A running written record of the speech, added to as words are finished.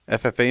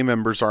FFA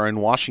members are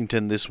in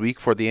Washington this week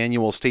for the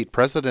annual State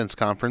President's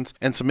Conference,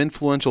 and some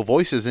influential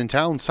voices in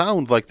town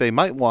sound like they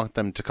might want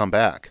them to come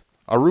back.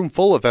 A room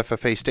full of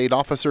FFA state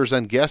officers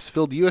and guests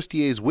filled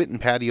USDA's Witten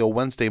patio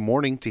Wednesday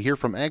morning to hear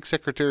from Ag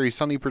Secretary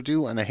Sonny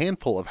Perdue and a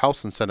handful of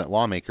House and Senate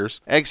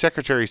lawmakers. Ag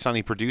Secretary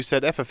Sonny Perdue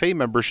said FFA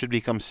members should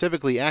become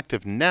civically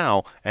active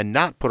now and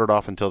not put it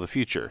off until the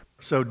future.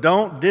 So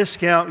don't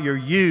discount your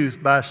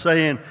youth by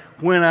saying,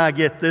 when I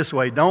get this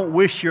way. Don't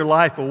wish your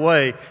life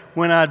away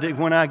when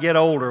I get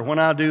older, when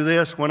I do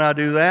this, when I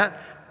do that.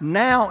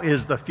 Now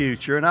is the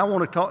future, and I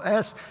want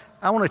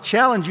to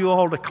challenge you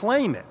all to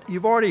claim it.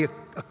 You've already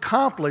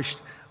accomplished,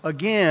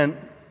 again,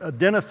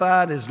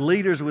 identified as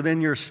leaders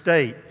within your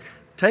state.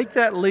 Take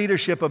that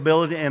leadership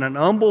ability in an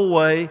humble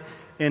way,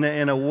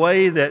 in a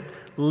way that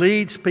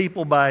leads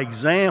people by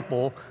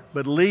example,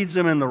 but leads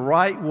them in the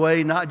right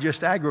way, not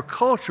just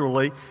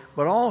agriculturally,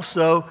 but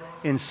also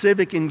in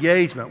civic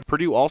engagement.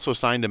 Perdue also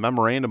signed a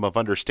memorandum of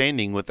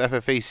understanding with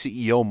FFA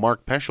CEO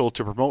Mark Peschel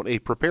to promote a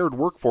prepared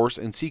workforce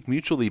and seek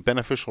mutually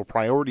beneficial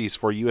priorities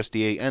for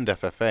USDA and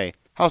FFA.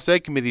 House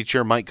Ag Committee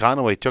Chair Mike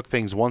Conaway took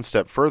things one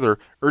step further,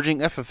 urging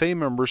FFA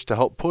members to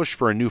help push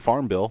for a new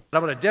farm bill.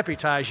 I'm going to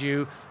deputize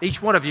you,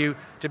 each one of you,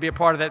 to be a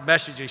part of that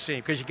messaging team,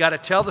 because you got to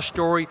tell the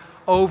story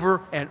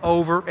over and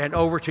over and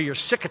over till you're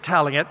sick of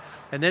telling it,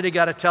 and then you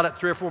got to tell it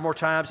 3 or 4 more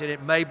times, and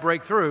it may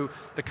break through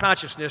the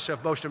consciousness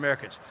of most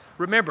Americans.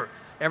 Remember,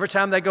 every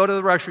time they go to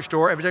the grocery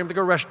store, every time they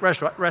go to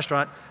a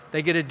restaurant,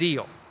 they get a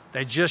deal.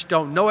 They just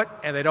don't know it,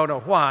 and they don't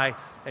know why,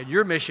 and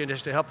your mission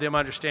is to help them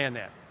understand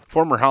that.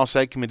 Former House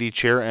Ag Committee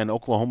Chair and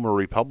Oklahoma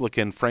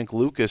Republican Frank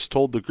Lucas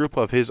told the group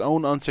of his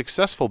own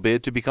unsuccessful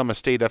bid to become a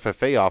state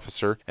FFA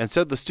officer and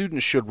said the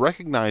students should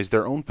recognize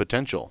their own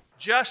potential.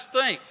 Just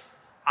think,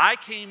 I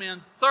came in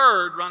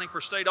third running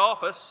for state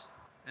office,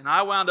 and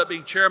I wound up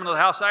being chairman of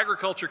the House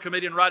Agriculture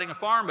Committee and writing a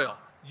farm bill.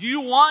 You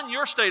won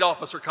your state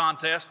officer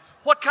contest.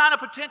 What kind of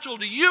potential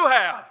do you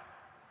have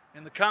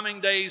in the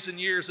coming days and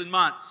years and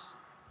months?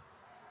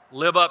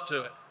 Live up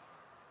to it.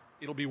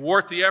 It'll be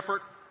worth the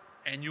effort,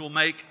 and you'll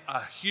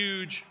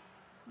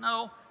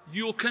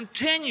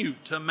continue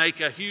to make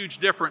a huge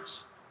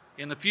difference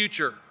in the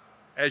future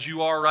as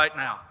you are right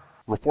now.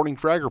 Reporting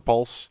for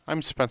AgriPulse,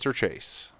 I'm Spencer Chase.